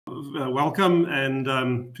welcome and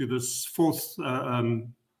to this fourth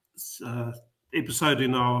episode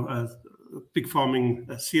in our pig farming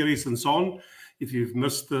series and so on. If you've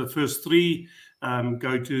missed the first three,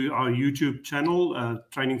 go to our YouTube channel,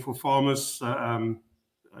 Training for Farmers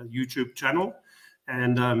YouTube channel,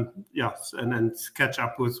 and yes, and catch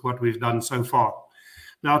up with what we've done so far.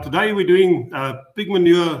 Now, today we're doing pig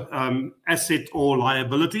manure asset or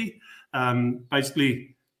liability.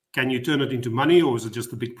 Basically, can you turn it into money, or is it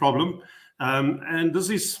just a big problem? And this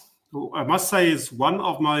is, I must say, is one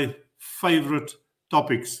of my favorite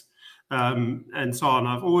topics, and so on.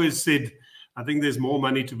 I've always said, I think there's more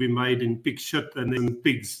money to be made in pig shit than in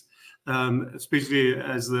pigs, especially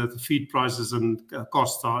as the feed prices and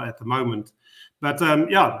costs are at the moment. But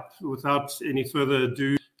yeah, without any further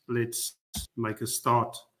ado, let's make a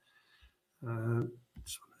start. Sorry.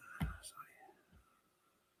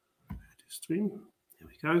 Stream. There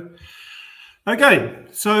we go. Okay,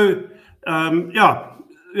 so yeah,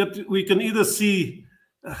 we can either see.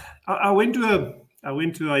 I went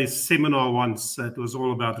to a seminar once that was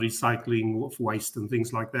all about recycling of waste and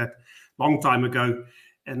things like that, long time ago,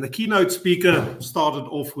 and the keynote speaker started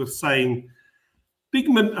off with saying,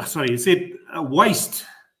 he said waste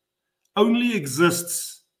only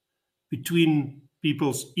exists between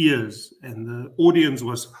people's ears, and the audience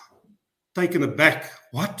was taken aback.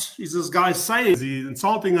 What is this guy saying? Is he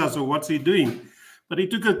insulting us, or what's he doing? But he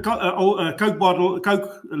took a Coke bottle,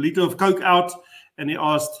 a liter of Coke out, and he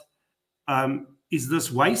asked, is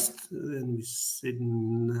this waste? And we said,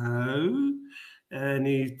 no. And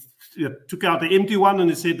he took out the empty one, and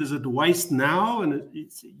he said, is it waste now? And he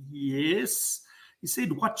said, yes. He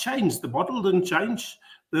said, what changed? The bottle didn't change.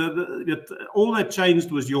 All that changed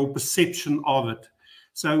was your perception of it.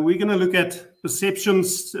 So we're going to look at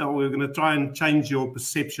perceptions. We're going to try and change your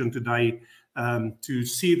perception today to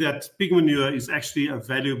see that pig manure is actually a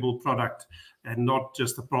valuable product and not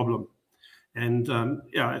just a problem. And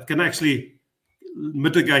yeah, it can actually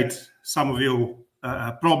mitigate some of your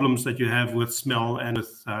problems that you have with smell and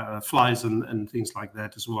with flies and things like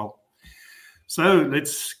that as well. So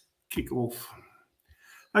let's kick off.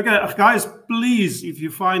 Okay, guys, please, if you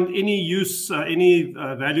find any use, any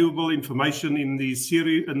valuable information in the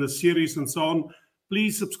series and so on,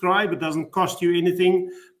 please subscribe. It doesn't cost you anything,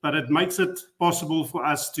 but it makes it possible for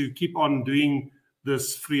us to keep on doing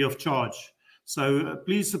this free of charge. So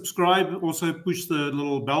please subscribe. Also push the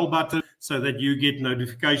little bell button so that you get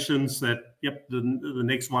notifications that, yep, the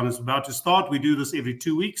next one is about to start. We do this every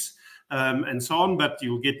 2 weeks and so on, but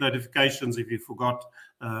you'll get notifications if you forgot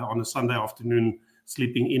on a Sunday afternoon,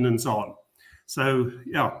 sleeping in and so on. So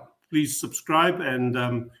yeah, please subscribe. And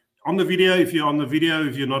on the video, if you're on the video,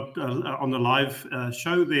 if you're not on the live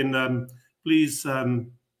show, then please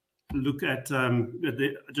look at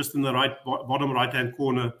just in the bottom right hand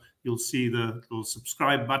corner, you'll see the little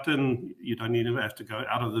subscribe button. You don't even have to go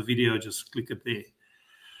out of the video, just click it there.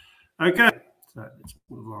 Okay, so let's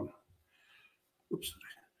move on. Oops.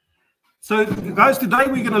 So guys, today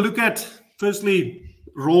we're going to look at firstly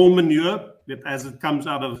raw manure as it comes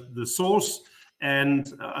out of the source,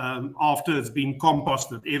 and after it's been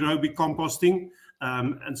composted, aerobic composting,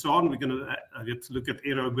 and so on. We're going to look at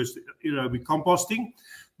aerobic composting.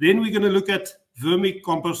 Then we're going to look at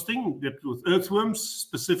vermi-composting with earthworms,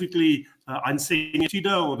 specifically Ansenia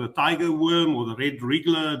foetida, or the tiger worm, or the red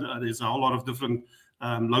wriggler. There's a whole lot of different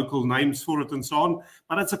local names for it and so on.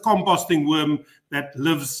 But it's a composting worm that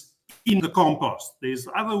lives in the compost. There's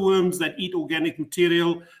other worms that eat organic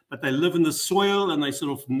material, but they live in the soil and they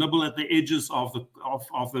sort of nibble at the edges of the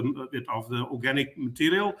organic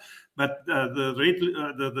material. But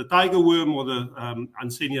the tiger worm, or the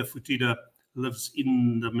Ansenia foetida, lives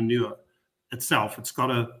in the manure itself. It's got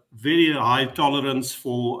a very high tolerance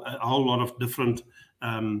for a whole lot of different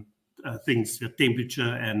things,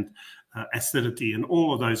 temperature and acidity and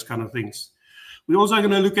all of those kind of things. We're also going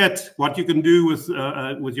to look at what you can do with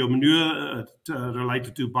your manure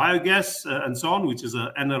related to biogas and so on, which is an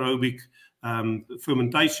anaerobic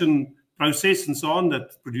fermentation process and so on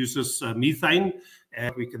that produces methane,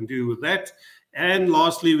 and we can do with that. And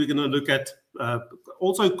lastly, we're going to look at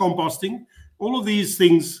also composting. All of these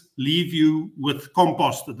things leave you with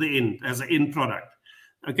compost at the end as an end product.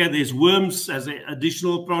 Okay, there's worms as an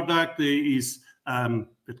additional product. There is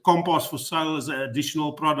the compost for sale as an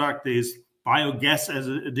additional product. There's biogas as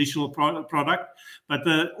an additional product, but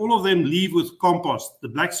all of them leave with compost. The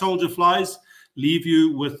black soldier flies leave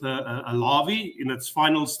you with a larvae in its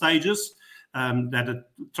final stages that are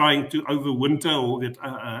trying to overwinter or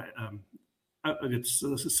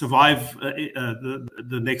survive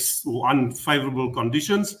the next or unfavorable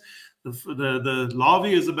conditions. The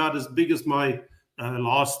larvae is about as big as my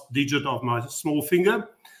last digit of my small finger,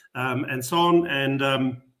 and so on. And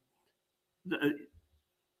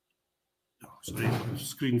sorry, the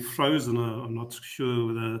screen froze, and I'm not sure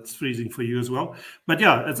whether it's freezing for you as well. But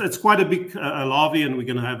yeah, it's quite a big larvae, and we're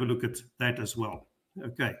going to have a look at that as well.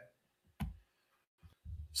 Okay.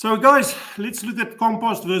 So guys, let's look at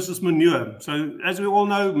compost versus manure. So as we all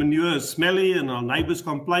know, manure is smelly and our neighbors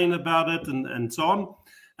complain about it and so on.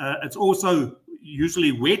 It's also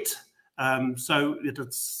usually wet. So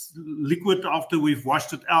it's liquid after we've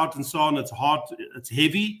washed it out and so on. It's hard, it's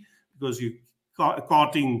heavy because you're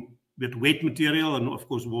carting with wet material, and of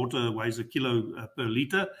course water weighs a kilo per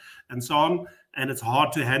liter and so on. And it's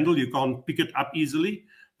hard to handle. You can't pick it up easily.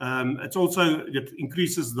 It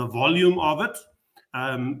increases the volume of it.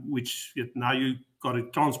 Which now you've got to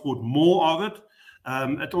transport more of it.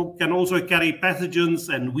 It can also carry pathogens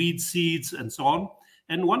and weed seeds and so on.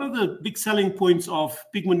 And one of the big selling points of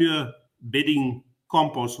pig manure bedding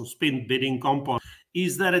compost or spent bedding compost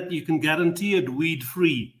is that you can guarantee it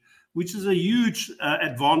weed-free, which is a huge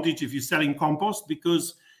advantage if you're selling compost,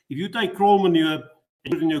 because if you take crawl manure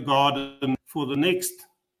and put it in your garden for the next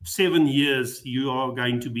 7 years, you are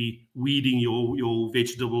going to be weeding your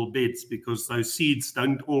vegetable beds, because those seeds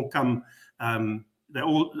don't all come,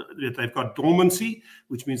 they've got dormancy,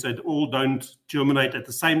 which means they all don't germinate at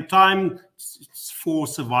the same time. It's for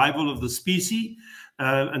survival of the species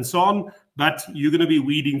and so on, but you're going to be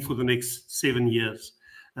weeding for the next 7 years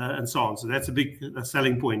and so on. So that's a big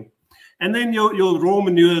selling point. And then your raw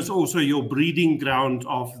manure is also your breeding ground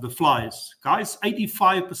of the flies. Guys,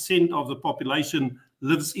 85% of the population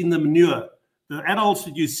lives in the manure. The adults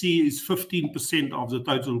that you see is 15% of the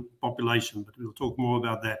total population, but we'll talk more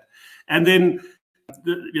about that. And then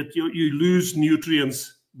you lose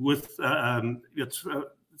nutrients with,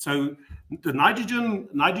 so the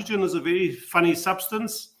nitrogen is a very funny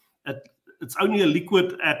substance. It's only a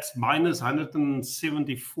liquid at minus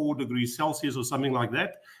 174 degrees Celsius or something like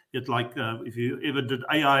that. If you ever did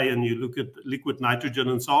AI and you look at liquid nitrogen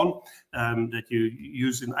and so on, that you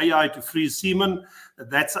use in AI to freeze semen,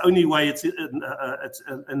 that's the only way it's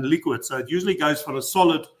in liquid. So it usually goes from a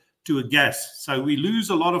solid to a gas. So we lose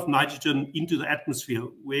a lot of nitrogen into the atmosphere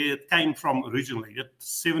where it came from originally.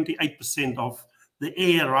 78% of the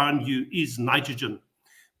air around you is nitrogen,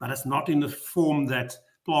 but it's not in the form that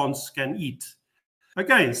plants can eat.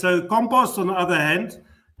 Okay, so compost, on the other hand,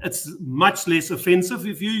 it's much less offensive.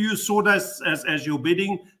 If you use sawdust as your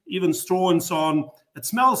bedding, even straw and so on, it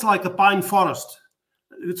smells like a pine forest.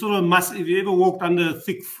 It's sort of if you ever walked under a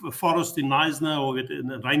thick forest in Neisner or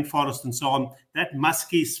in a rainforest and so on, that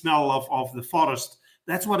musky smell of the forest,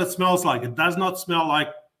 that's what it smells like. It does not smell like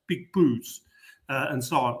pig poos and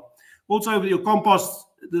so on. Also, with your compost,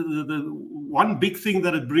 the one big thing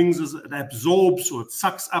that it brings is it absorbs or it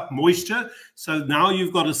sucks up moisture. So now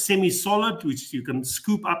you've got a semi-solid which you can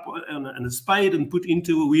scoop up in a spade and put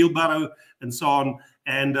into a wheelbarrow and so on.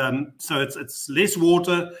 And so it's less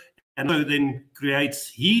water, and so then creates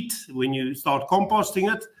heat when you start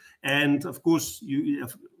composting it. And of course,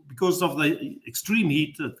 because of the extreme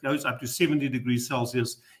heat that goes up to 70 degrees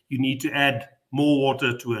Celsius, you need to add more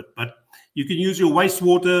water to it. But you can use your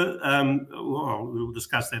wastewater. We'll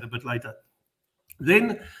discuss that a bit later.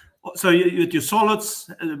 Then, so your solids,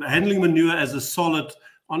 handling manure as a solid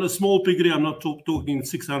on a small piggery, I'm not talking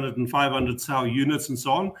 600 and 500 sow units and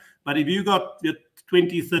so on. But if you got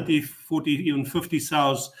 20, 30, 40, even 50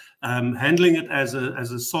 sows, handling it as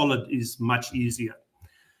a solid is much easier.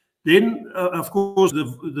 Then, of course,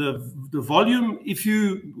 the volume,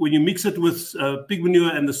 when you mix it with pig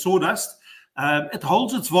manure and the sawdust, it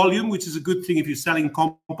holds its volume, which is a good thing if you're selling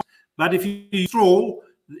compost. But if you use straw,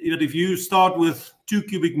 if you start with 2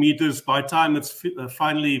 cubic meters, by the time it's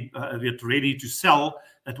finally ready to sell,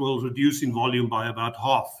 it will reduce in volume by about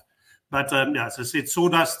half. But as I said,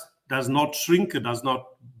 sawdust does not shrink, it does not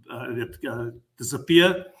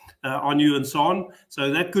disappear on you and so on.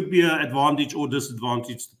 So that could be an advantage or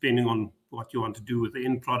disadvantage depending on what you want to do with the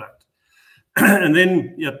end product. And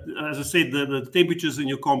then, as I said, the temperatures in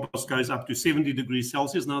your compost goes up to 70 degrees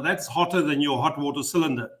Celsius. Now, that's hotter than your hot water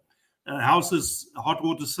cylinder. House's hot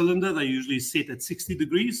water cylinder, they usually set at 60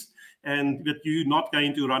 degrees, and but you're not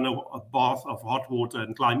going to run a bath of hot water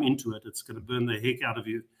and climb into it. It's going to burn the heck out of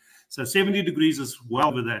you. So 70 degrees is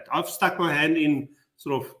well with that. I've stuck my hand in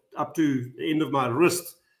sort of up to the end of my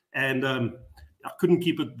wrist, and I couldn't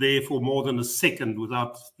keep it there for more than a second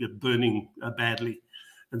without burning badly.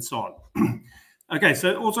 And so on. Okay,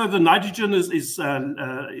 so also the nitrogen is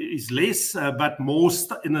less, but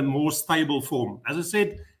in a more stable form. As I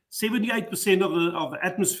said, 78% of the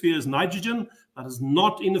atmosphere is nitrogen, but it's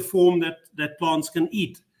not in a form that plants can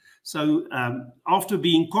eat. So after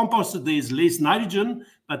being composted, there's less nitrogen,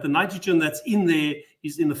 but the nitrogen that's in there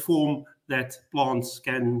is in the form that plants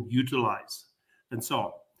can utilize, and so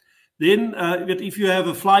on. Then if you have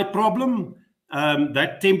a fly problem,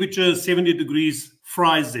 that temperature, 70 degrees,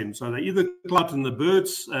 fries them. So they either clout and the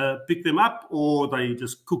birds pick them up, or they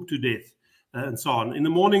just cook to death, and so on. In the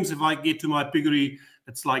mornings, if I get to my piggery,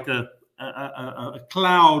 it's like a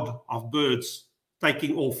cloud of birds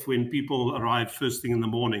taking off when people arrive first thing in the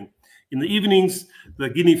morning. In the evenings, the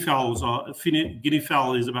guinea fowls guinea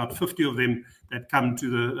fowl is about 50 of them that come to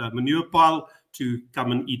the manure pile to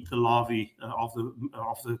come and eat the larvae of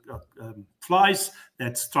the flies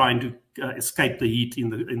that's trying to escape the heat in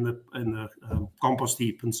the compost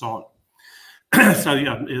heap and so on. So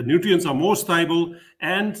yeah, nutrients are more stable.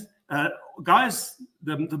 And guys,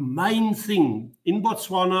 the main thing in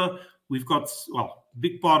Botswana, we've got, well, a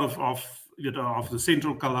big part of the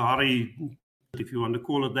Central Kalahari, if you want to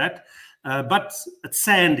call it that, but it's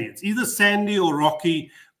sandy. It's either sandy or rocky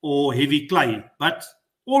or heavy clay, but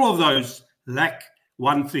all of those lack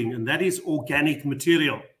one thing, and that is organic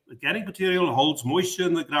material. Organic material holds moisture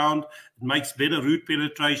in the ground. It makes better root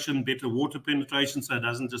penetration, better water penetration, so it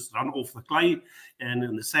doesn't just run off the clay, and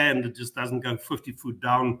in the sand it just doesn't go 50 foot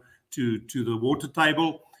down to the water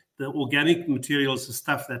table. The organic material is the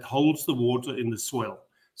stuff that holds the water in the soil.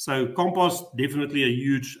 So compost, definitely a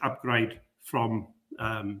huge upgrade from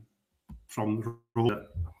raw.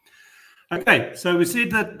 Okay, so we said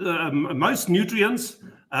that most nutrients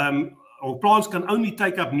or plants can only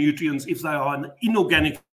take up nutrients if they are an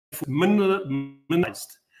inorganic,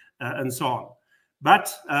 mineralized, and so on.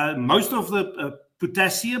 But most of the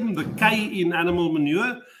potassium, the K in animal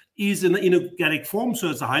manure, is in the inorganic form, so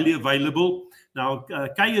it's highly available. Now,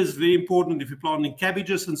 K is very important if you're planting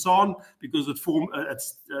cabbages and so on, because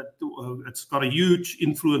it's got a huge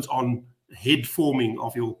influence on head forming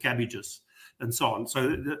of your cabbages and so on.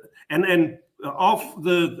 So, and of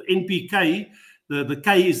the NPK, the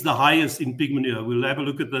K is the highest in pig manure. We'll have a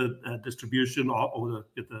look at the distribution or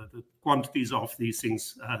the quantities of these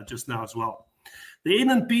things just now as well. The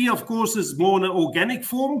N and P, of course, is more in an organic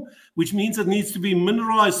form, which means it needs to be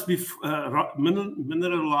mineralized before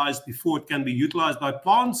it can be utilized by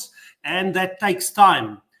plants, and that takes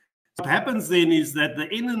time. What happens then is that the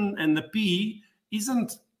N and the P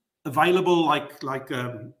isn't available like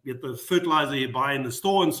the fertilizer you buy in the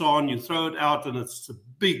store and so on. You throw it out and it's a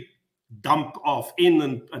big dump of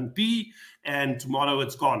N and P, and tomorrow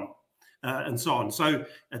it's gone. And so on. So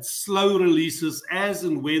it's slow releases as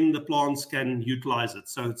and when the plants can utilize it.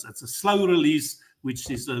 So it's a slow release,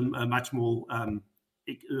 which is a much more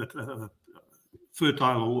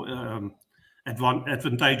fertile or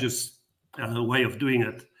advantageous way of doing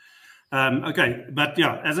it. Okay, but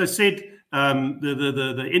yeah, as I said,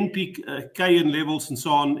 the NPK levels and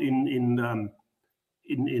so on in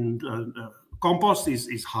compost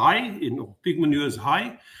is high, in pig manure is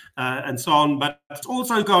high, and so on. But it's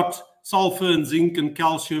also got sulfur and zinc and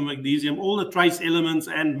calcium, magnesium, all the trace elements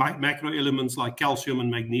and macro elements like calcium and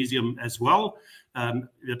magnesium as well,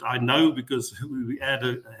 that I know because we add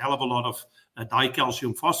a hell of a lot of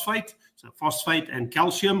dicalcium phosphate. So phosphate and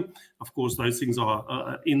calcium, of course, those things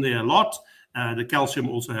are in there a lot. The calcium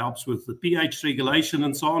also helps with the pH regulation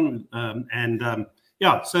and so on.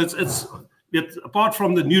 Yeah, so it's apart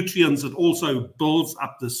from the nutrients, it also builds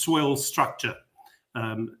up the soil structure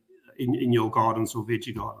in your gardens or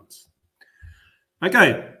veggie gardens.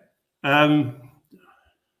 Okay. Yeah,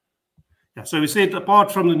 so we said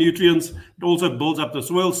apart from the nutrients, it also builds up the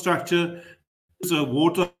soil structure, so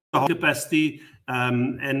water capacity,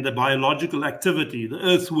 and the biological activity, the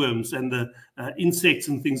earthworms and the insects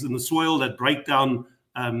and things in the soil that break down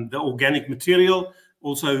the organic material,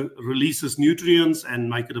 also releases nutrients and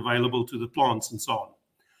make it available to the plants and so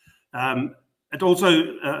on. It also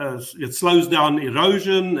it slows down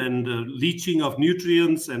erosion and leaching of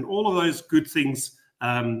nutrients and all of those good things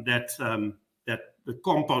that the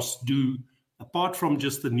compost do, apart from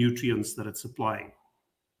just the nutrients that it's supplying.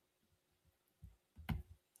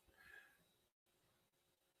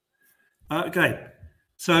 Okay,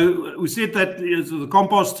 so we said that the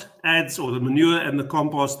compost adds, or the manure and the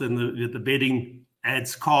compost and the bedding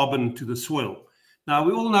adds carbon to the soil. Now,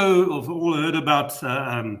 we all know, we've all heard about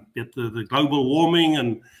the global warming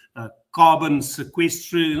and carbon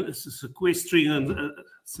sequestration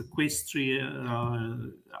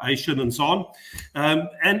and so on.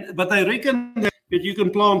 But they reckon that you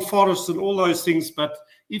can plant forests and all those things, but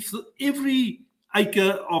if every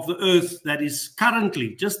acre of the earth that is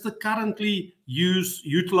currently, just the currently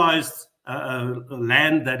utilized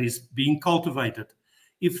land that is being cultivated,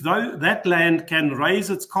 if that land can raise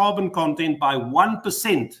its carbon content by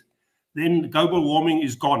 1%, then global warming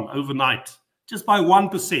is gone overnight, just by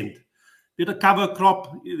 1%. With a cover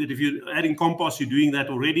crop, if you're adding compost, you're doing that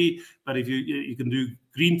already. But if you can do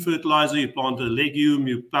green fertilizer, you plant a legume,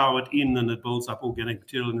 you plow it in, and it builds up organic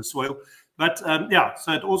material in the soil. But yeah,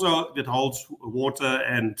 so it holds water,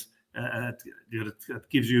 and it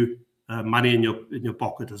gives you money in your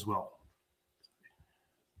pocket as well.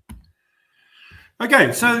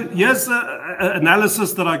 Okay, so here's an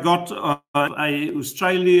analysis that I got of an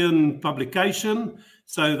Australian publication.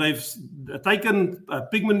 So they've taken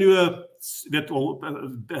pig manure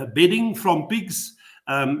bedding from pigs,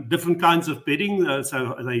 different kinds of bedding.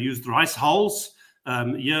 So they used rice hulls.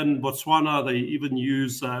 Here in Botswana, they even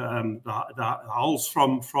use the hulls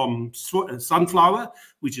from sunflower,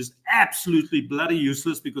 which is absolutely bloody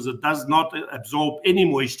useless because it does not absorb any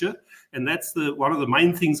moisture. And that's one of the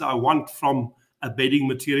main things I want from a bedding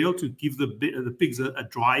material, to give the pigs a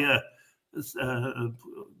drier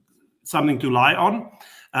something to lie on.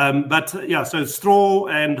 But yeah, so straw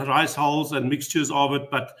and rice hulls and mixtures of it.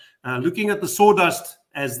 But looking at the sawdust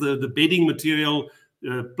as the bedding material,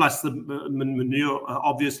 plus the manure,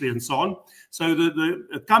 obviously, and so on. So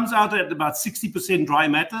it comes out at about 60% dry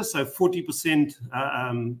matter, so 40%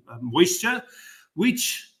 moisture,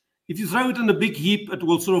 which, if you throw it in a big heap, it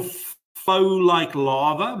will sort of flow like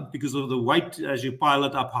lava because of the weight as you pile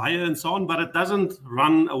it up higher and so on, but it doesn't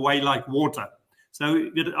run away like water. So,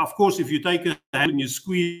 of course, if you take a hand and you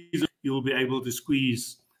squeeze it, you'll be able to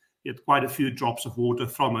get quite a few drops of water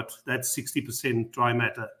from it. That's 60% dry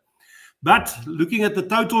matter. But looking at the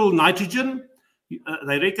total nitrogen,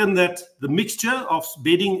 they reckon that the mixture of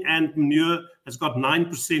bedding and manure has got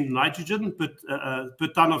 9% nitrogen per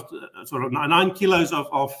ton of, 9 kilos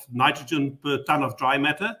of nitrogen per ton of dry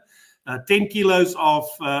matter, 10 kilos of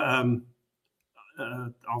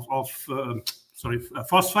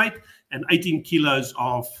phosphate, and 18 kilos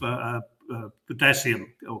of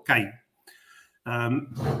potassium, or K.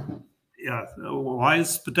 Yeah, why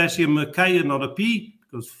is potassium a K and not a P?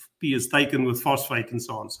 Because P is taken with phosphate and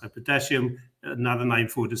so on. So potassium, another name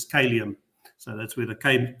for it is kalium. So that's where the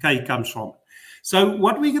K comes from. So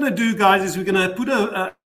what we're going to do, guys, is we're going to put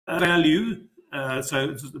a value,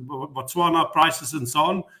 so Botswana prices and so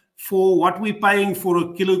on, for what we're paying for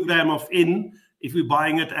a kilogram of N if we're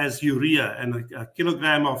buying it as urea, and a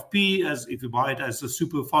kilogram of P as if we buy it as a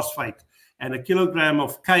superphosphate, and a kilogram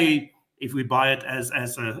of K if we buy it as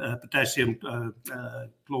a potassium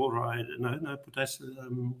chloride,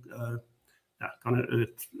 potassium,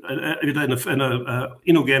 in a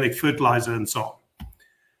inorganic fertilizer and so on.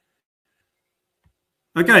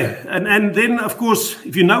 Okay, and then, of course,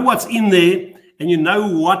 if you know what's in there and you know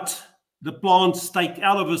what the plants take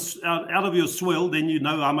out of your soil, then you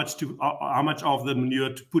know how much of the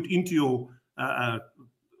manure to put into your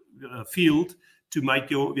field to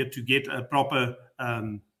get a proper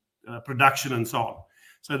production and so on.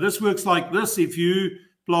 So this works like this. If you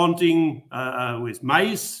planting with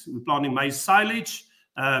maize, we're planting maize silage,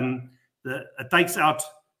 it takes out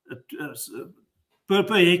per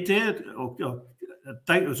hectare,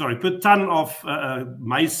 per ton of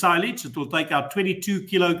maize silage, it will take out 22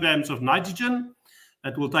 kilograms of nitrogen.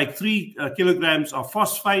 It will take 3 kilograms of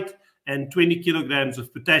phosphate and 20 kilograms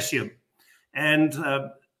of potassium. And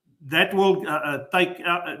that will take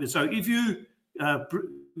out, so if you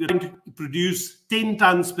produce 10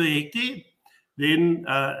 tons per hectare, then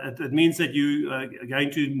it means that you are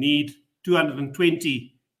going to need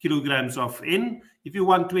 220 kilograms of N. If you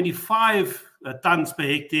want 25 tons per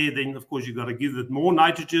hectare, then of course you've got to give it more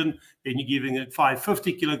nitrogen. Then you're giving it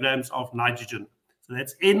 550 kilograms of nitrogen. So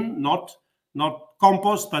that's N, not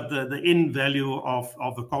compost, but the N value of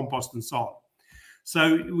the compost and so on.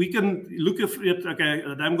 So we can look at it. Okay, I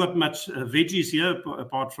haven't got much veggies here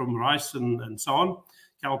apart from rice and so on,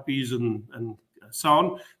 cowpeas and so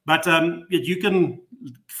on. But you can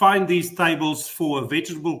find these tables for a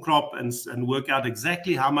vegetable crop and work out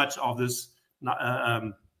exactly how much of this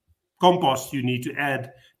compost you need to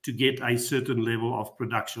add to get a certain level of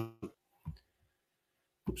production.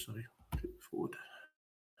 Oops, sorry, forward.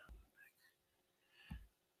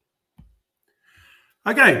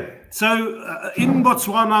 Okay, so in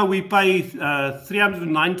Botswana we pay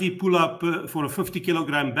 390 pula for a 50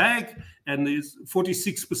 kilogram bag, and there's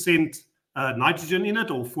 46% nitrogen in it,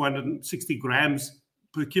 or 460 grams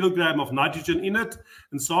per kilogram of nitrogen in it,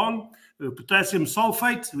 and so on. Potassium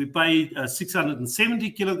sulfate, we pay 670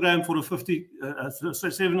 kilogram for a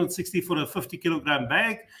 760 for a 50 kilogram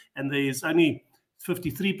bag, and there's only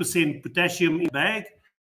 53% potassium in the bag.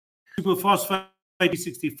 Superphosphate,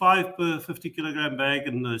 65 per 50 kilogram bag,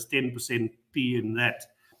 and there's 10% P in that.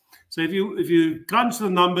 So if you crunch the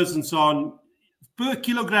numbers and so on, per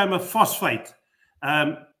kilogram of phosphate,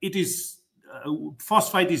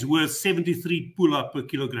 phosphate is worth 73 pula per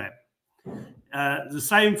kilogram. The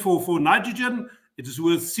same for nitrogen, it is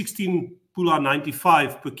worth 16 pula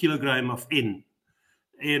 95 per kilogram of N.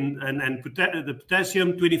 And the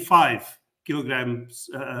potassium, 25 kilograms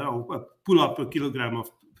pula per kilogram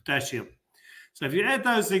of potassium. So if you add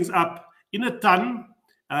those things up in a ton,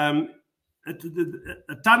 a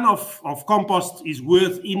ton of compost is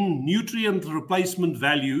worth in nutrient replacement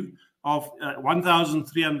value of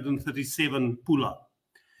 1,337 pula.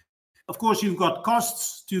 Of course, you've got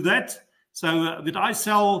costs to that. So but I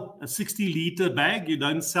sell a 60-liter bag. You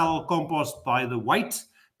don't sell compost by the weight,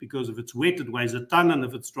 because if it's wet, it weighs a ton, and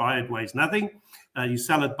if it's dry, it weighs nothing. You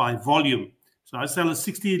sell it by volume. So I sell a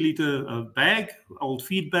 60-liter bag, old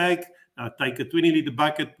feed bag. I take a 20-liter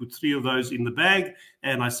bucket, put 3 of those in the bag,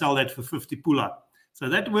 and I sell that for 50 pula. So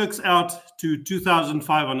that works out to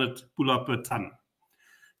 2,500 pula per ton.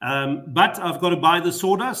 But I've got to buy the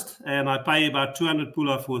sawdust, and I pay about 200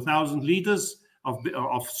 pula for 1,000 liters of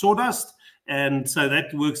sawdust. And so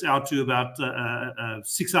that works out to about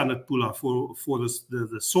 600 pula for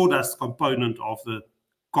the sawdust component of the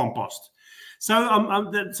compost. So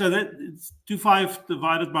that 2,500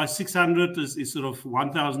 divided by 600 is sort of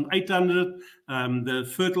 1,800.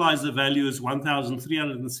 The fertilizer value is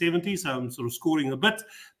 1,370. So I'm sort of scoring a bit.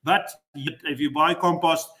 But if you buy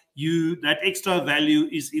compost, that extra value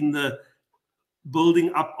is in the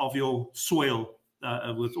building up of your soil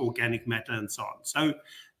with organic matter and so on. So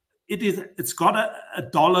it's got a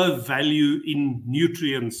dollar value in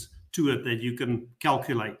nutrients to it that you can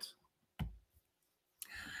calculate.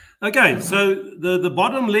 Okay, so the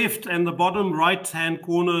bottom left and the bottom right-hand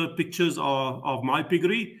corner pictures are of my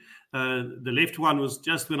piggery. The left one was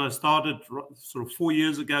just when I started sort of 4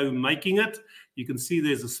 years ago making it. You can see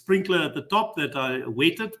there's a sprinkler at the top that I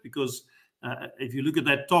wetted, because if you look at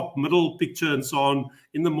that top middle picture and so on,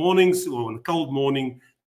 in the mornings or on a cold morning,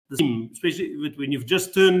 the steam, especially when you've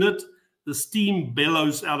just turned it, the steam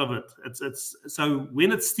bellows out of it. So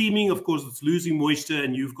when it's steaming, of course, it's losing moisture,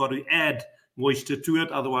 and you've got to add moisture to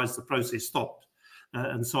it, otherwise the process stopped,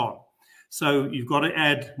 and so on. So you've got to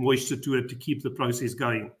add moisture to it to keep the process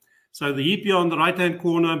going. So the heap here on the right-hand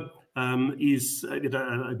corner is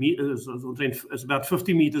about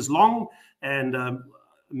 50 meters long, and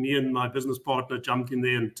me and my business partner jumped in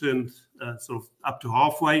there and turned sort of up to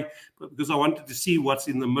halfway, because I wanted to see what's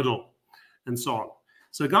in the middle and so on.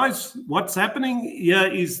 So guys, what's happening here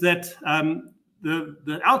is that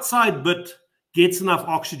the outside bit gets enough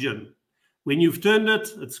oxygen. When you've turned it,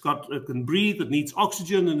 it can breathe, it needs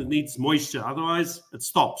oxygen, and it needs moisture. Otherwise, it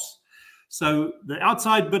stops. So the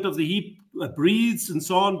outside bit of the heap breathes and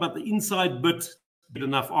so on, but the inside bit gets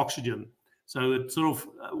enough oxygen. So it sort of,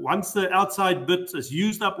 once the outside bit has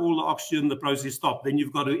used up all the oxygen, the process stops. Then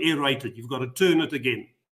you've got to aerate it. You've got to turn it again.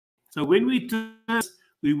 So when we turn it,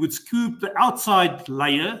 we would scoop the outside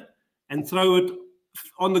layer and throw it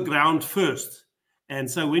on the ground first. And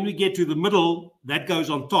so when we get to the middle, that goes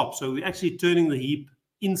on top. So we're actually turning the heap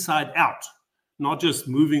inside out, not just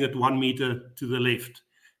moving it 1 meter to the left.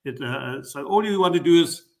 So all you want to do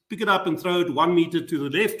is pick it up and throw it 1 meter to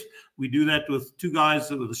the left. We do that with 2 guys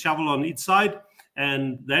with a shovel on each side.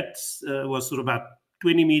 And that was sort of about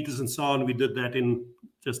 20 meters and so on. We did that in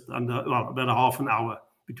just under, well, about a half an hour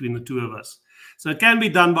between the 2 of us. So it can be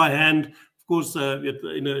done by hand. Of course,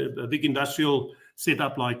 in a big industrial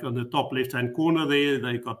setup like on the top left-hand corner there,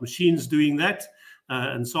 they've got machines doing that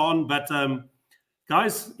and so on. But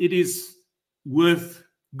guys, it is worth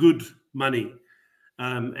good money.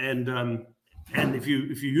 And if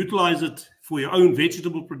you utilize it for your own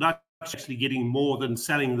vegetable production, actually getting more than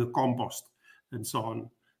selling the compost and so on.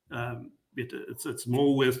 It's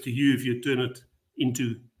more worth to you if you turn it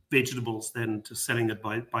into vegetables than to selling it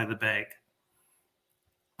by the bag.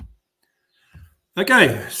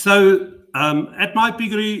 Okay, so at my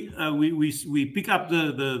piggery, we pick up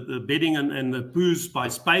the bedding and the poos by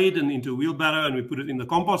spade and into a wheelbarrow, and we put it in the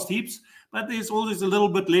compost heaps. But there's always a little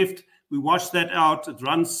bit left. We wash that out. It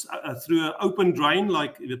runs through an open drain,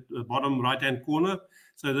 like at the bottom right-hand corner.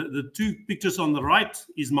 So the 2 pictures on the right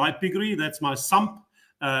is my piggery. That's my sump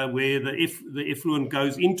where the effluent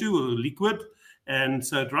goes into, or the liquid. And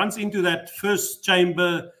so it runs into that first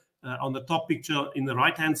chamber on the top picture in the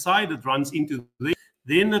right-hand side. It runs into there.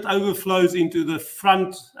 Then it overflows into the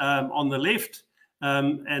front on the left,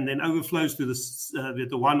 and then overflows to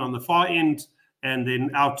the one on the far end, and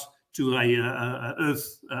then out to a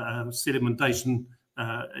earth sedimentation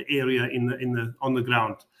area on the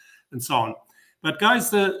ground, and so on. But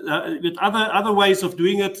guys, with other ways of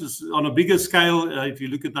doing it is on a bigger scale. If you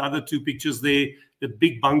look at the other 2 pictures there, the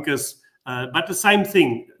big bunkers, But the same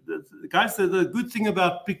thing. Guys, the good thing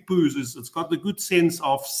about pig poos is it's got the good sense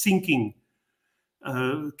of sinking.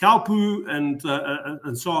 Cow poo and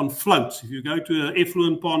so on floats. If you go to an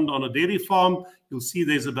effluent pond on a dairy farm, you'll see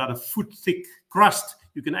there's about a foot thick crust.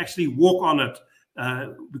 You can actually walk on it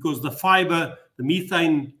because the fiber, the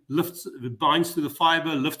methane lifts, it binds to the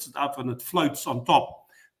fiber, lifts it up, and it floats on top.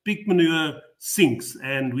 Pig manure sinks,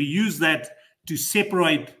 and we use that to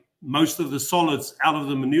separate most of the solids out of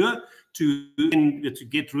the manure to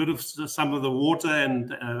get rid of some of the water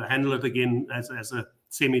and handle it again as a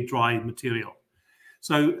semi-dry material.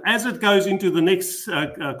 So as it goes into the next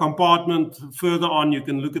compartment further on, you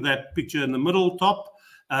can look at that picture in the middle top.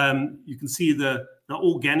 You can see the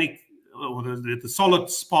organic or the solid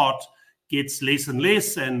part gets less and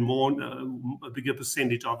less, and more a bigger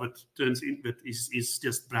percentage of it turns in, but is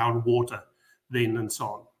just brown water then, and so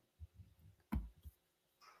on.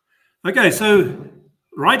 Okay, so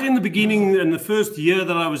right in the beginning, in the first year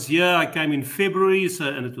that I was here, I came in February,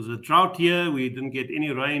 and it was a drought year. We didn't get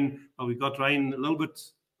any rain. We got rain a little bit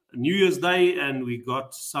New Year's Day, and we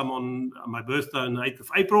got some on my birthday on the 8th of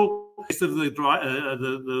April. The rest of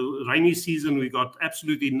the rainy season, we got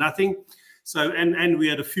absolutely nothing. So, and we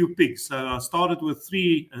had a few pigs. So I started with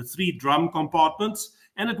three drum compartments,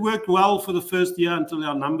 and it worked well for the first year until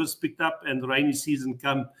our numbers picked up and the rainy season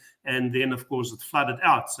came. And then, of course, it flooded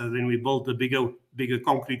out. So then we built a bigger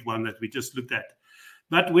concrete one that we just looked at.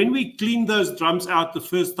 But when we cleaned those drums out the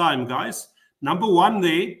first time, guys, number one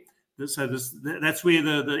there, so that's where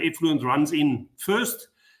the effluent runs in first.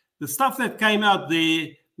 The stuff that came out there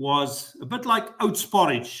was a bit like oats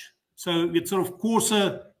porridge. So it's sort of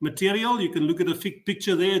coarser material. You can look at a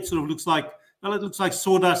picture there. It sort of looks like, well, it looks like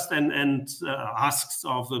sawdust and husks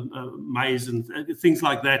of the maize and things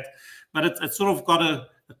like that. But it's sort of got a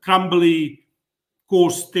crumbly,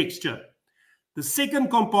 coarse texture. The second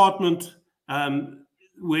compartment,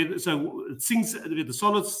 so it sinks, the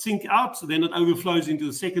solids sink out, so then it overflows into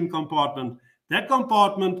the second compartment. That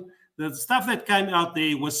compartment, the stuff that came out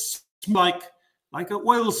there was like an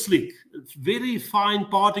oil slick. It's very fine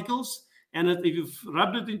particles, and if you've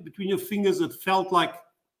rubbed it in between your fingers, it felt like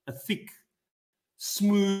a thick,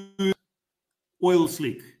 smooth oil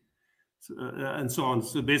slick, and so on.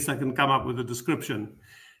 It's the best I can come up with a description.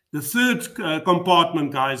 The third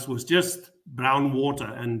compartment, guys, was just brown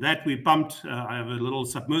water, and that we pumped. I have a little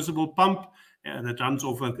submersible pump that runs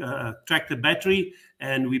off a tractor battery,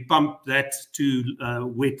 and we pump that to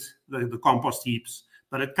wet the compost heaps.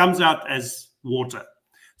 But it comes out as water.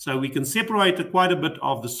 So we can separate quite a bit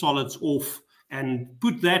of the solids off and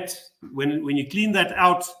put that, when you clean that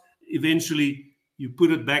out, eventually you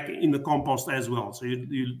put it back in the compost as well. So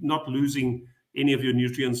you're not losing any of your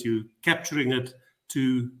nutrients, you're capturing it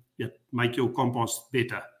to make your compost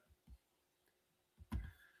better.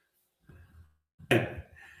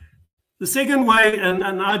 The second way, and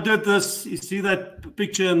I did this, you see that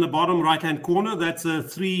picture in the bottom right-hand corner, that's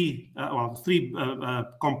three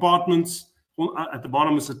compartments. At the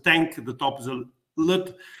bottom is a tank, at the top is a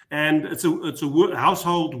lid, and it's a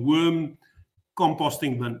household worm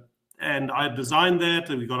composting bin. And I designed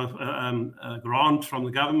that, and we got a grant from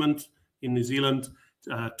the government in New Zealand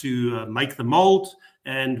to make the mold,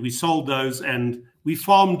 and we sold those, and we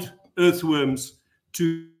farmed earthworms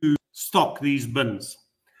to stock these bins.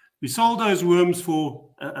 We sold those worms for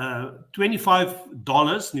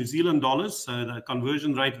 $25 New Zealand dollars. So the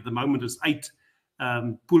conversion rate at the moment is 8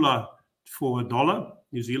 pula for $1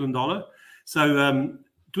 New Zealand dollar. So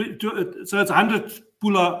it's 100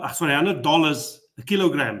 pula, sorry, $100 a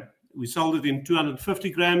kilogram. We sold it in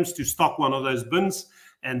 250 grams to stock one of those bins,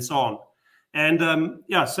 and so on. And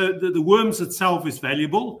yeah, so the worms itself is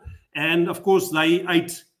valuable, and of course they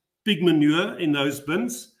ate pig manure in those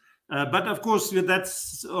bins. But of course,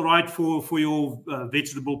 that's all right for your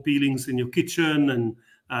vegetable peelings in your kitchen, and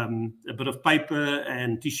a bit of paper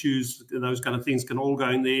and tissues, those kind of things can all go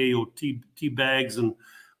in there. Your tea bags and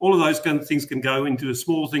all of those kind of things can go into a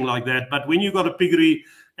small thing like that. But when you've got a piggery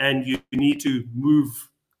and you need to move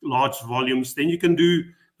large volumes, then you can do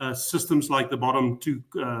systems like the bottom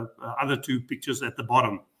other two pictures at the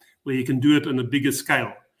bottom, where you can do it on a bigger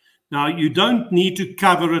scale. Now, you don't need to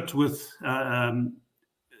cover it with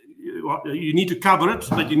you need to cover it,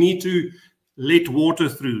 but you need to let water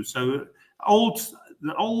through. So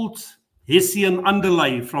the old Hessian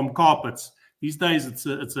underlay from carpets, these days it's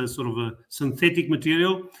a sort of a synthetic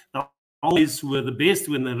material. The old days were the best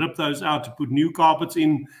when they ripped those out to put new carpets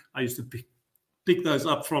in. I used to pick those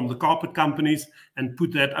up from the carpet companies and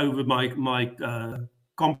put that over my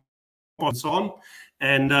compost and so on.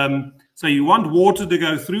 And so you want water to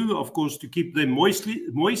go through, of course, to keep them moist.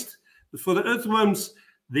 For the earthworms,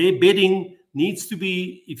 their bedding needs to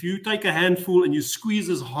be, if you take a handful and you squeeze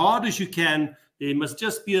as hard as you can, there must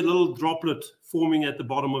just be a little droplet forming at the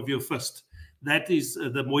bottom of your fist. That is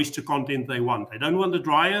the moisture content they want. They don't want it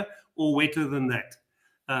drier or wetter than that.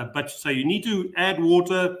 But so you need to add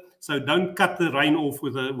water. So don't cut the rain off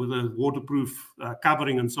with a waterproof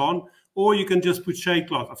covering and so on. Or you can just put shade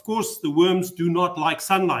cloth. Of course, the worms do not like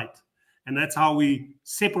sunlight. And that's how we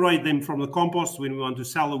separate them from the compost. When we want to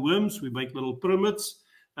sell the worms, we make little pyramids.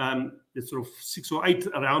 It's sort of 6 or 8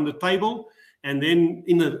 around the table. And then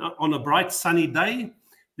on a bright sunny day,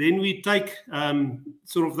 then we take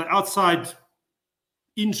sort of the outside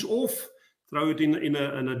inch off, throw it in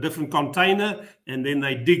a different container, and then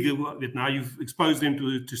they dig. Now you've exposed them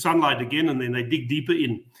to sunlight again, and then they dig deeper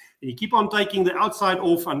in. And you keep on taking the outside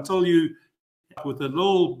off until you, with a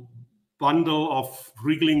little bundle of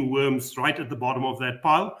wriggling worms right at the bottom of that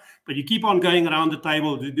pile. But you keep on going around the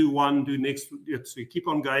table to do one, do next. So you keep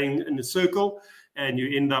on going in a circle, and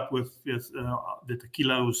you end up with a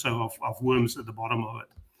kilo or so of worms at the bottom of it.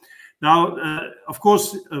 Now, of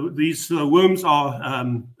course, these worms are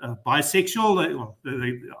bisexual,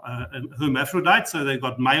 they're hermaphrodite, so they've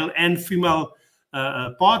got male and female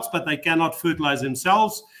parts, but they cannot fertilize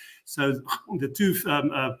themselves. So the two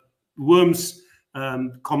worms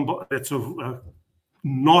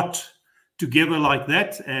knot together like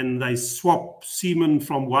that, and they swap semen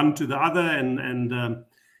from one to the other, and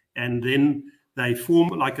then they form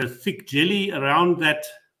like a thick jelly around that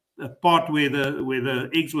part where the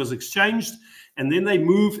eggs was exchanged, and then they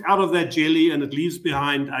move out of that jelly, and it leaves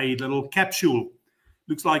behind a little capsule.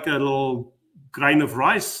 Looks like a little grain of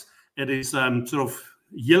rice. It is sort of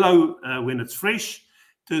yellow when it's fresh,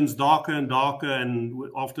 turns darker and darker, and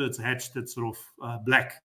after it's hatched, it's sort of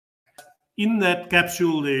black. In that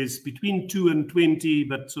capsule, there's between 2 and 20,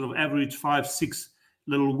 but sort of average 5, 6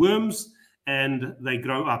 little worms, and they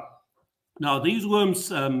grow up. Now, these worms,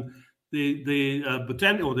 the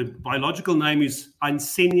botanical or the biological name is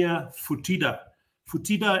Einsenia foetida.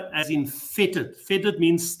 Foetida as in fetid. Fetid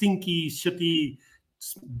means stinky, shitty,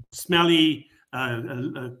 smelly.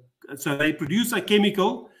 So they produce a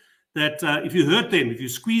chemical that if you hurt them, if you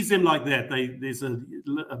squeeze them like that, there's a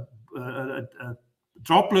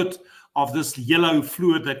droplet of this yellow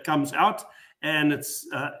fluid that comes out. And it's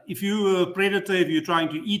if you're a predator, if you're trying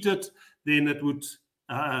to eat it, then it would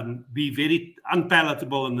be very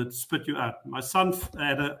unpalatable and it spit you out. My son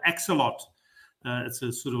had an axolot. It's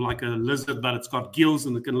a sort of like a lizard, but it's got gills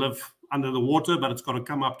and it can live under the water, but it's got to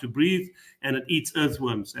come up to breathe, and it eats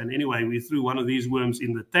earthworms. And anyway, we threw one of these worms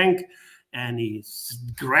in the tank, and he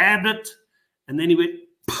grabbed it, and then he went,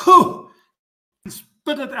 pooh! He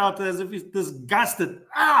spit it out as if he's disgusted.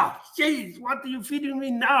 Ah, jeez, what are you feeding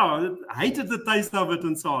me now? I hated the taste of it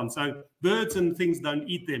and so on. So birds and things don't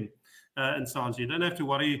eat them. And so on. So you don't have to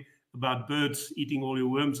worry about birds eating all your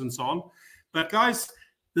worms and so on. But guys,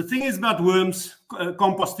 the thing is about worms,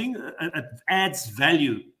 composting, it adds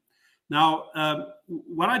value. Now,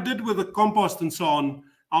 what I did with the compost and so on,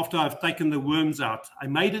 after I've taken the worms out, I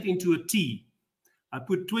made it into a tea. I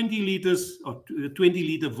put 20 liters or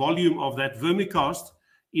 20-liter volume of that vermicast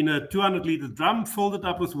in a 200-liter drum, filled it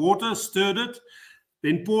up with water, stirred it,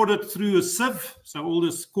 then poured it through a sieve. So all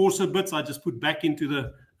the coarser bits I just put back into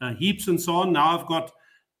the heaps and so on. Now I've got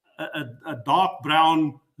a dark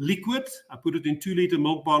brown liquid. I put it in 2-liter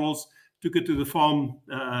milk bottles, took it to the farm,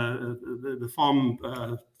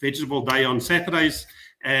 vegetable day on Saturdays,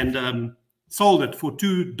 and sold it for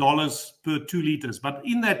 $2 per 2 liters. But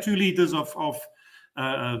in that 2 liters of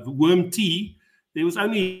worm tea, there was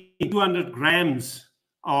only 200 grams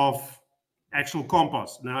of actual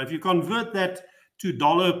compost. Now, if you convert that to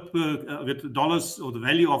dollars or the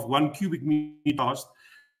value of 1 cubic meter cost,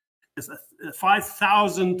 it's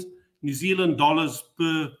 5,000 New Zealand dollars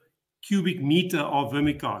per cubic meter of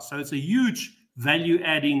vermicast. So it's a huge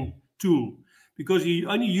value-adding tool, because you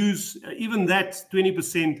only use, even that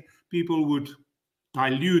 20% people would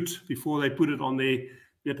dilute before they put it on their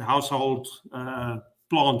household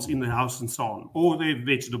plants in the house and so on, or their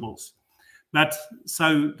vegetables. But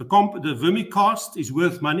so the vermicast is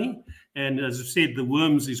worth money, and as I said, the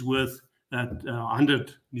worms is worth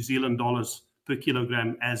 100 New Zealand dollars per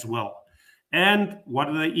kilogram as well. And what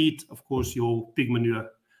do they eat? Of course, your pig manure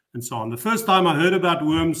and so on. The first time I heard about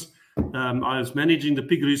worms, I was managing the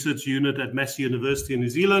pig research unit at Massey University in New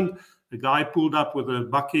Zealand. The guy pulled up with a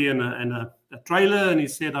bakkie and a trailer, and he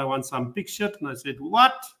said, "I want some pig shit." And I said,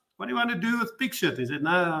 "What? What do you want to do with pig shit?" He said,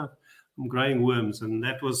 "No, I'm growing worms." And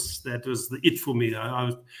that was the it for me.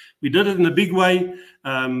 We did it in a big way,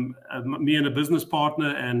 me and a business partner,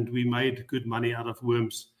 and we made good money out of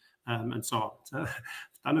worms and so on. So I've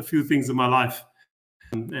done a few things in my life.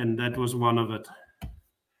 And that was one of it.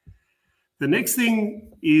 The next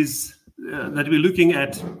thing is that we're looking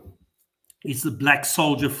at is the black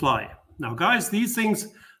soldier fly. Now, guys, these things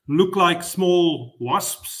look like small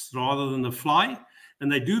wasps rather than a fly,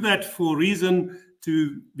 and they do that for a reason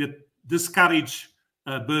to discourage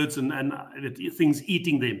birds and things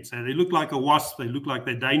eating them. So they look like a wasp, they look like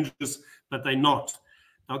they're dangerous, but they're not.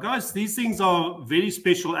 Now, guys, these things are very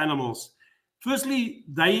special animals. Firstly,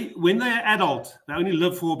 when they are adult, they only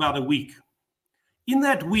live for about a week. In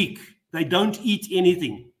that week, they don't eat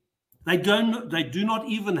anything. They do not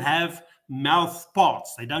even have mouth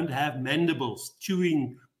parts. They don't have mandibles,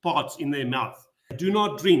 chewing parts in their mouth. They do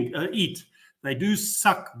not eat. They do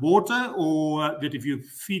suck water, or that if you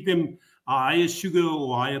feed them higher sugar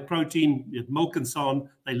or higher protein, milk and so on,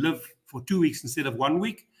 they live for 2 weeks instead of 1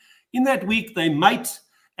 week. In that week, they mate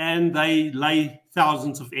and they lay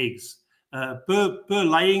thousands of eggs. Per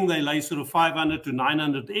laying, they lay sort of 500 to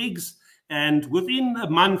 900 eggs. And within a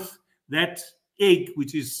month, that egg,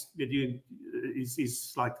 which is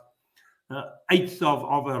like eighth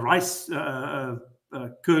of a rice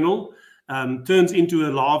kernel, turns into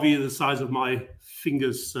a larvae the size of my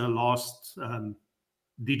finger's last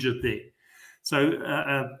digit there.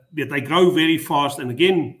 So they grow very fast. And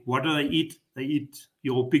again, what do they eat? They eat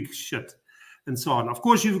your pig shit and so on. Of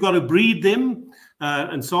course, you've got to breed them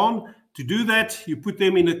and so on. To do that, you put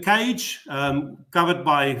them in a cage covered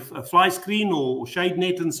by a fly screen or shade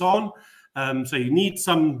net and so on. So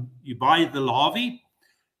you buy the larvae,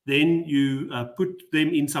 then you put them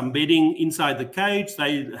in some bedding inside the cage.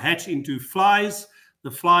 They hatch into flies.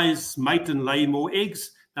 The flies mate and lay more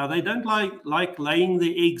eggs. Now, they don't like laying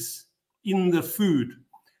the eggs in the food.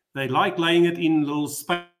 They like laying it in little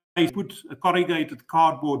space. Put a corrugated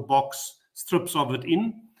cardboard box, strips of it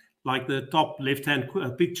in, like the top left-hand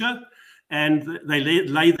picture, and they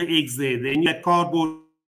lay the eggs there. Then that cardboard,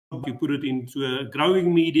 you put it into a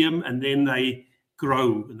growing medium, and then they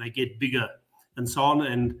grow and they get bigger and so on,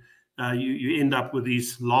 and you end up with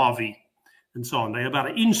these larvae and so on. They're about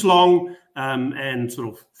 1 inch long and sort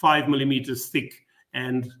of 5 millimeters thick,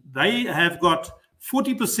 and they have got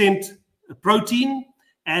 40% protein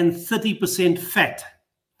and 30% fat.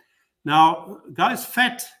 Now, guys,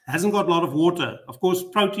 fat hasn't got a lot of water. Of course,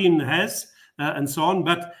 protein has and so on,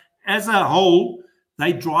 but as a whole,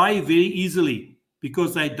 they dry very easily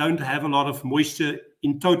because they don't have a lot of moisture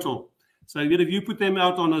in total. So if you put them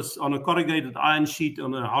out on a corrugated iron sheet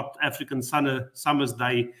on a hot African summer's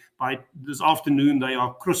day, by this afternoon, they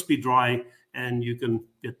are crispy dry and you can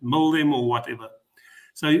mill them or whatever.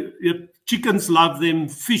 So chickens love them,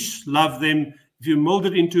 fish love them. If you mold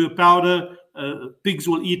it into a powder, pigs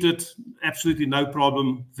will eat it, absolutely no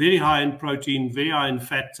problem. Very high in protein, very high in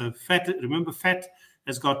fat. So fat, remember, fat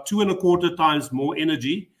has got 2.25 times more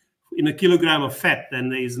energy in a kilogram of fat than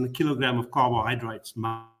there is in a kilogram of carbohydrates,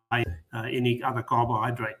 any other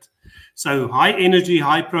carbohydrate. So high energy,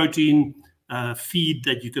 high protein feed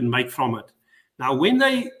that you can make from it. Now, when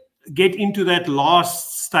they get into that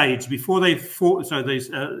last stage, before they fall, so they're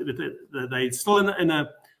still in a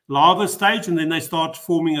larva stage, and then they start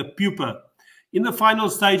forming a pupa. In the final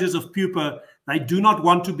stages of pupa, they do not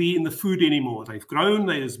want to be in the food anymore. They've grown,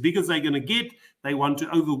 they're as big as they're going to get. They want to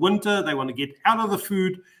overwinter, they want to get out of the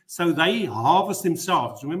food, so they harvest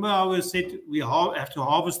themselves. Remember I always said we have to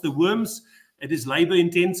harvest the worms. It is labor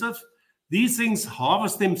intensive. These things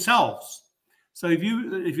harvest themselves. So if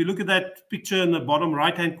you look at that picture in the bottom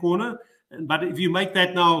right-hand corner, but if you make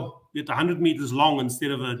that now at 100 meters long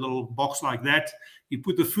instead of a little box like that, you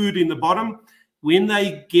put the food in the bottom. When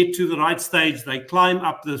they get to the right stage, they climb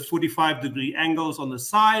up the 45-degree angles on the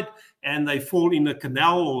side, and they fall in a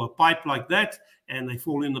canal or a pipe like that, and they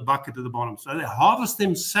fall in the bucket at the bottom. So they harvest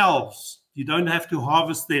themselves. You don't have to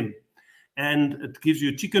harvest them. And it gives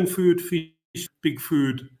you chicken food, fish, pig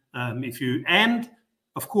food, and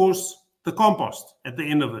of course, the compost at the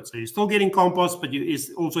end of it. So you're still getting compost, but you're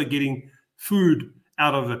also getting food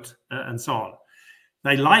out of it and so on.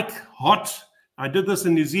 They like hot. I did this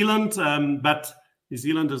in New Zealand, but New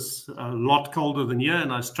Zealand is a lot colder than here,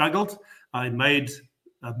 and I struggled. I made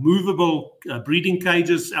movable breeding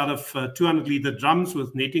cages out of 200-liter drums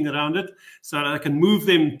with netting around it, so that I can move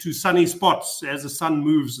them to sunny spots as the sun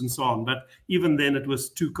moves and so on. But even then, it was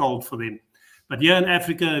too cold for them. But here in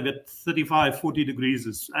Africa, at 35, 40 degrees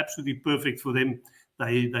is absolutely perfect for them.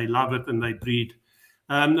 They love it and they breed.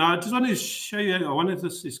 Now, I just want to show you, I wonder if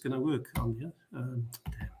this is going to work on here.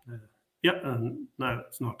 Yeah, no,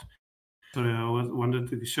 it's not. Sorry, I wanted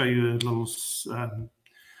to show you a little.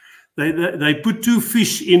 They put 2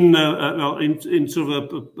 fish in sort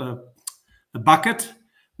of a bucket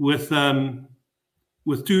with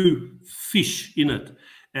with 2 fish in it.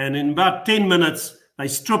 And in about 10 minutes, they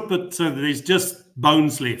strip it so that there's just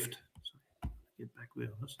bones left. Get back where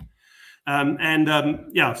I was.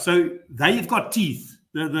 Yeah, so they've got teeth.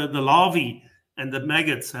 The larvae and the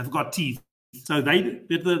maggots have got teeth. So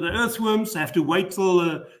the earthworms have to wait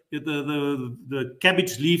till the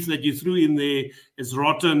cabbage leaf that you threw in there is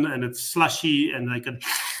rotten and it's slushy and they can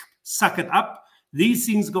suck it up. These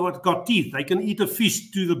things got teeth. They can eat a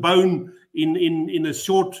fish to the bone in a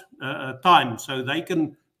short time. So they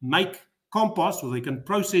can make compost, or they can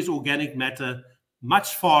process organic matter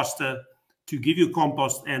much faster to give you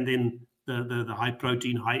compost and then the high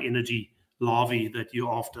protein, high energy larvae that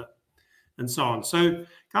you're after, and so on. So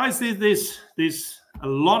guys, there's a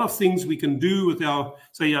lot of things we can do with our,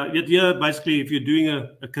 so yeah, basically if you're doing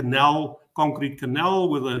a canal, concrete canal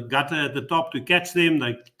with a gutter at the top to catch them,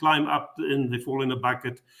 they climb up and they fall in a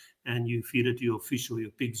bucket and you feed it to your fish or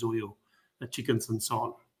your pigs or your chickens and so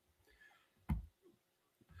on.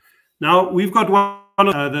 Now we've got one,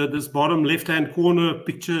 this bottom left-hand corner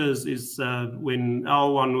picture is when our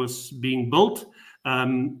one was being built.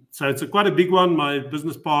 So it's quite a big one. My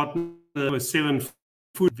business partner was 7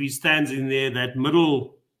 foot. He stands in there, that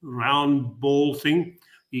middle round ball thing.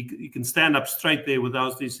 He can stand up straight there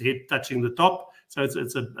without his head touching the top. So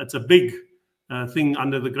it's a big thing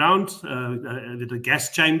under the ground with a gas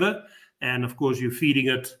chamber. And of course, you're feeding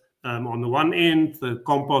it on the one end, the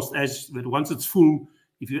compost, once it's full,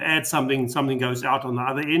 if you add something goes out on the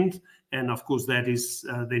other end. And of course, that is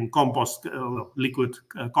then compost, liquid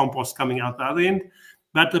compost coming out the other end.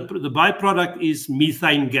 But the byproduct is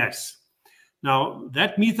methane gas. Now,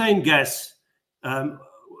 that methane gas,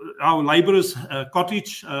 our laborer's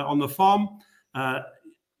cottage on the farm,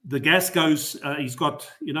 the gas goes, he's got,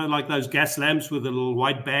 like those gas lamps with a little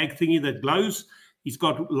white bag thingy that glows. He's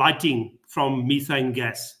got lighting from methane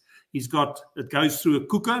gas. It goes through a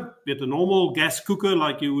cooker, a normal gas cooker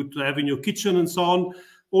like you would have in your kitchen and so on.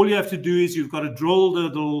 All you have to do is you've got to drill the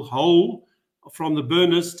little hole from the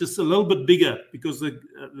burners just a little bit bigger, because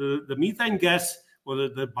the methane gas, or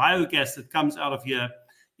the biogas that comes out of here,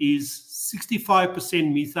 is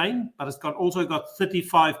 65% methane, but it's also got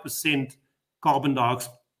 35% carbon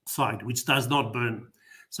dioxide, which does not burn.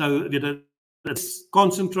 So it's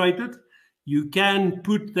concentrated. You can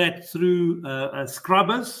put that through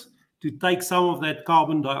scrubbers to take some of that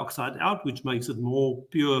carbon dioxide out, which makes it more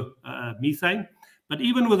pure methane. But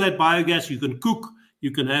even with that biogas, you can cook,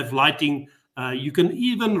 you can have lighting, you can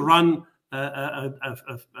even run a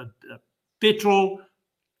petrol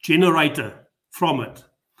generator from it.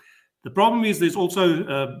 The problem is there's also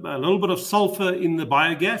a little bit of sulfur in the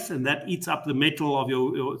biogas, and that eats up the metal of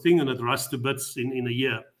your thing, and it rusts to bits in a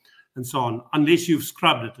year, and so on, unless you've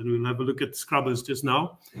scrubbed it. And we'll have a look at scrubbers just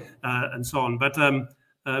now, and so on. But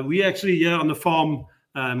we actually, here on the farm,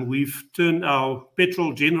 we've turned our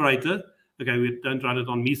petrol generator. Okay, we don't run it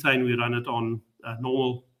on methane, we run it on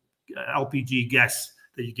normal LPG gas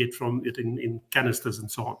that you get from it in canisters and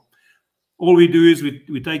so on. All we do is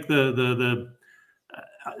we take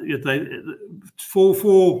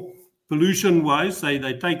for pollution wise,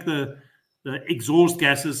 they take the exhaust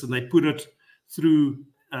gases and they put it through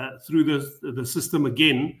the system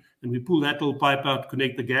again, and we pull that little pipe out,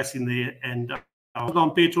 connect the gas in there, and put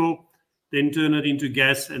on petrol, then turn it into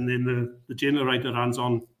gas, and then the generator runs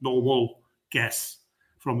on normal gas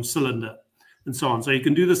from a cylinder, and so on. So you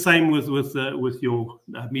can do the same with your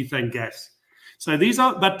methane gas. So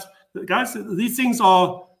but guys, these things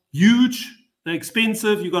are huge. They're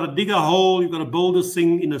expensive. You've got to dig a hole. You've got to build this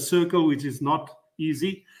thing in a circle, which is not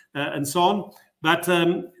easy, and so on. But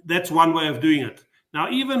that's one way of doing it. Now,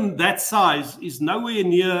 even that size is nowhere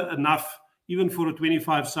near enough, even for a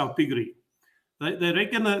 25 sow piggery. They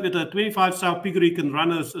reckon that a 25 sow piggery can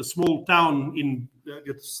run a small town in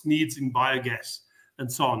its needs in biogas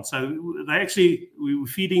and so on. So we were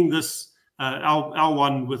feeding this our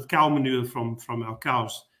one with cow manure from our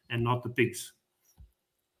cows and not the pigs.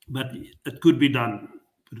 But it could be done,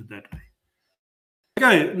 put it that way.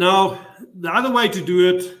 Okay, now the other way to do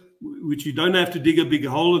it, which you don't have to dig a big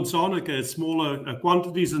hole and so on, okay, smaller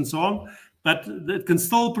quantities and so on, but it can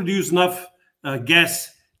still produce enough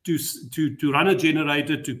gas to run a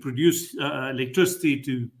generator, to produce electricity,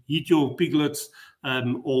 to heat your piglets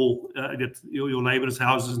or your laborers'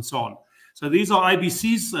 houses and so on. So these are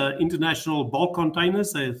IBCs, international bulk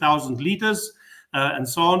containers. They're 1,000 liters and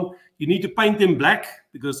so on. You need to paint them black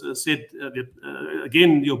because, as I said,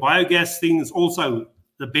 again, your biogas thing is also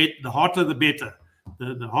the hotter the better.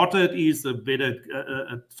 The hotter it is, the better,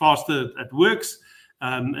 faster it works,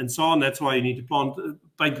 and so on. That's why you need to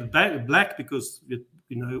paint it black, because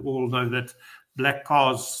all know that black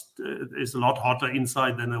cars is a lot hotter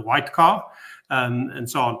inside than a white car, and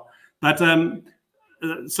so on. But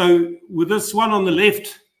so with this one on the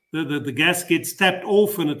left, the gas gets tapped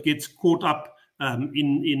off and it gets caught up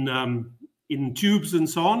in tubes and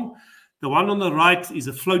so on. The one on the right is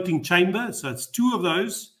a floating chamber, so it's two of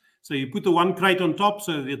those. So you put the one crate on top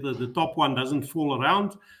so that the top one doesn't fall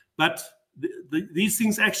around. But these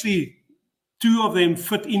things actually, two of them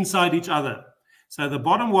fit inside each other. So the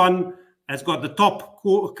bottom one has got the top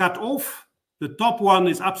cut off. The top one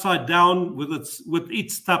is upside down with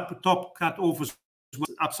its top cut off is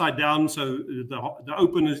upside down. So the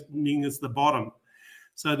opening is the bottom.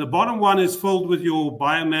 So the bottom one is filled with your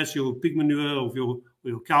biomass, your pig manure, of your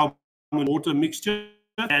cow and water mixture.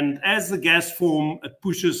 And as the gas form, it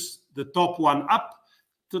pushes the top one up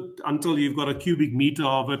until you've got a cubic meter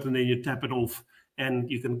of it, and then you tap it off.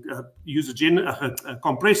 And you can use a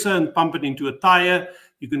compressor and pump it into a tire.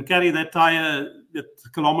 You can carry that tire a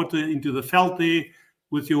kilometer into the veld there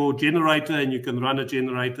with your generator, and you can run a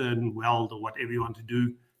generator and weld or whatever you want to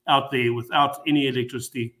do out there without any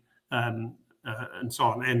electricity and so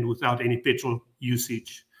on, and without any petrol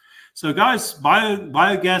usage. So guys,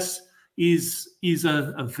 biogas is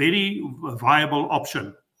a very viable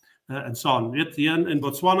option and so on. Yet here in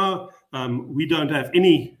Botswana, we don't have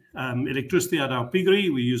any electricity at our piggery.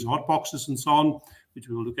 We use hot boxes and so on, which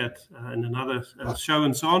we will look at in another show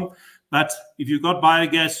and so on. But if you've got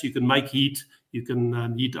biogas, you can make heat. You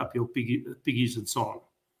can heat up your piggies and so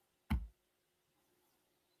on.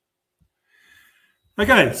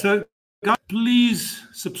 Okay, so guys, please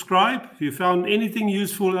subscribe. If you found anything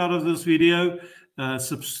useful out of this video,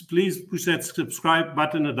 please push that subscribe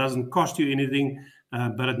button. It doesn't cost you anything,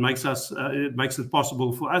 but it makes it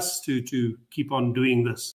possible for us to keep on doing this.